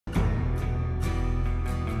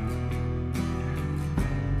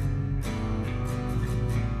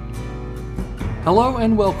Hello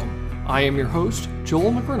and welcome. I am your host,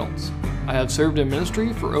 Joel McReynolds. I have served in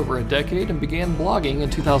ministry for over a decade and began blogging in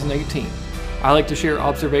 2018. I like to share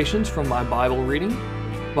observations from my Bible reading,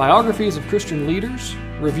 biographies of Christian leaders,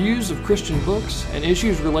 reviews of Christian books, and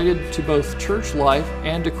issues related to both church life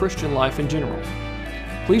and to Christian life in general.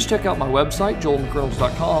 Please check out my website,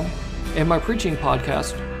 joelmcreynolds.com, and my preaching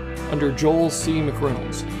podcast under Joel C.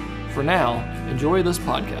 McReynolds. For now, enjoy this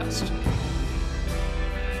podcast.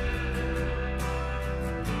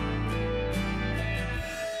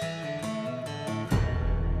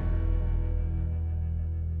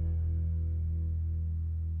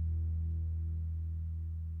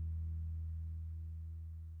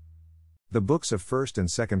 The books of 1st and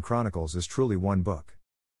 2nd Chronicles is truly one book.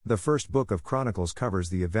 The first book of Chronicles covers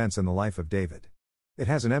the events in the life of David. It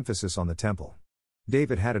has an emphasis on the temple.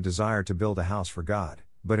 David had a desire to build a house for God,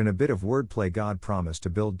 but in a bit of wordplay God promised to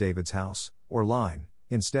build David's house, or line,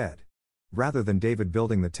 instead. Rather than David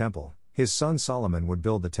building the temple, his son Solomon would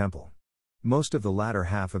build the temple. Most of the latter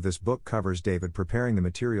half of this book covers David preparing the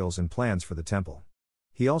materials and plans for the temple.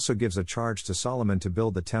 He also gives a charge to Solomon to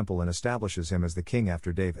build the temple and establishes him as the king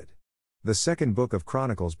after David. The second book of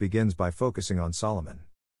Chronicles begins by focusing on Solomon.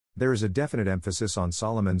 There is a definite emphasis on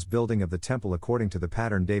Solomon's building of the temple according to the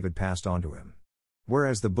pattern David passed on to him.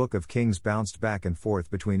 Whereas the book of Kings bounced back and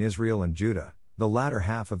forth between Israel and Judah, the latter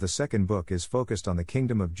half of the second book is focused on the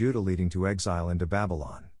kingdom of Judah leading to exile into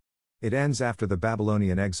Babylon. It ends after the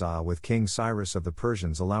Babylonian exile with King Cyrus of the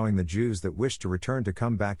Persians allowing the Jews that wished to return to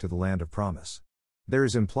come back to the land of promise. There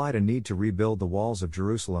is implied a need to rebuild the walls of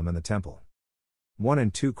Jerusalem and the temple. 1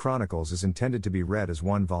 and 2 Chronicles is intended to be read as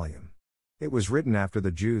one volume. It was written after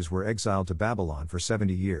the Jews were exiled to Babylon for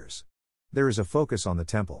 70 years. There is a focus on the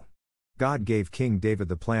temple. God gave King David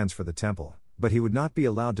the plans for the temple, but he would not be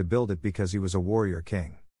allowed to build it because he was a warrior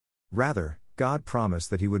king. Rather, God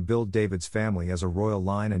promised that he would build David's family as a royal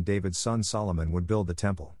line and David's son Solomon would build the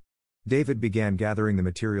temple. David began gathering the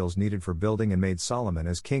materials needed for building and made Solomon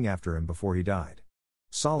as king after him before he died.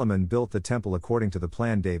 Solomon built the temple according to the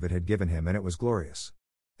plan David had given him and it was glorious.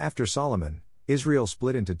 After Solomon, Israel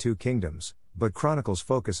split into 2 kingdoms, but Chronicles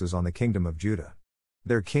focuses on the kingdom of Judah.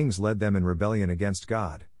 Their kings led them in rebellion against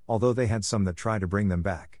God, although they had some that tried to bring them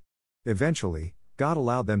back. Eventually, God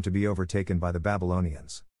allowed them to be overtaken by the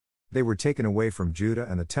Babylonians. They were taken away from Judah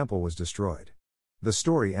and the temple was destroyed. The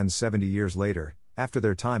story ends 70 years later, after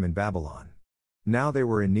their time in Babylon. Now they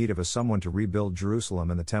were in need of someone to rebuild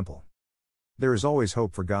Jerusalem and the temple. There is always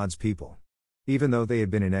hope for God's people. Even though they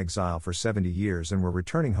had been in exile for 70 years and were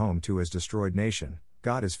returning home to his destroyed nation,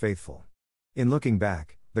 God is faithful. In looking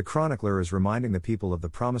back, the chronicler is reminding the people of the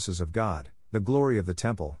promises of God, the glory of the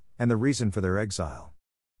temple, and the reason for their exile.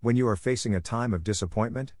 When you are facing a time of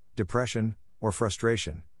disappointment, depression, or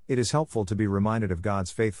frustration, it is helpful to be reminded of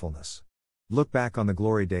God's faithfulness. Look back on the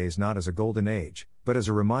glory days not as a golden age, but as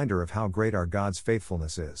a reminder of how great our God's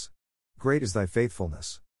faithfulness is. Great is thy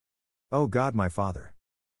faithfulness, O God my Father.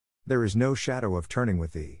 There is no shadow of turning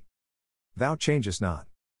with thee. Thou changest not.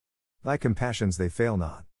 Thy compassions they fail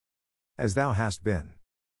not. As thou hast been,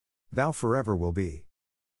 thou forever will be.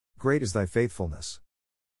 Great is thy faithfulness.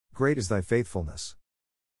 Great is thy faithfulness.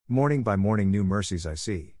 Morning by morning new mercies I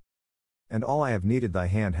see. And all I have needed thy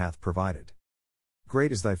hand hath provided.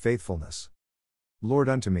 Great is thy faithfulness, Lord,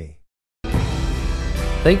 unto me.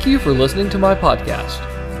 Thank you for listening to my podcast.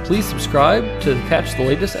 Please subscribe to catch the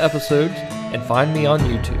latest episodes and find me on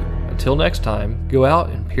YouTube. Until next time, go out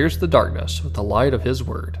and pierce the darkness with the light of His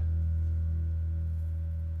Word.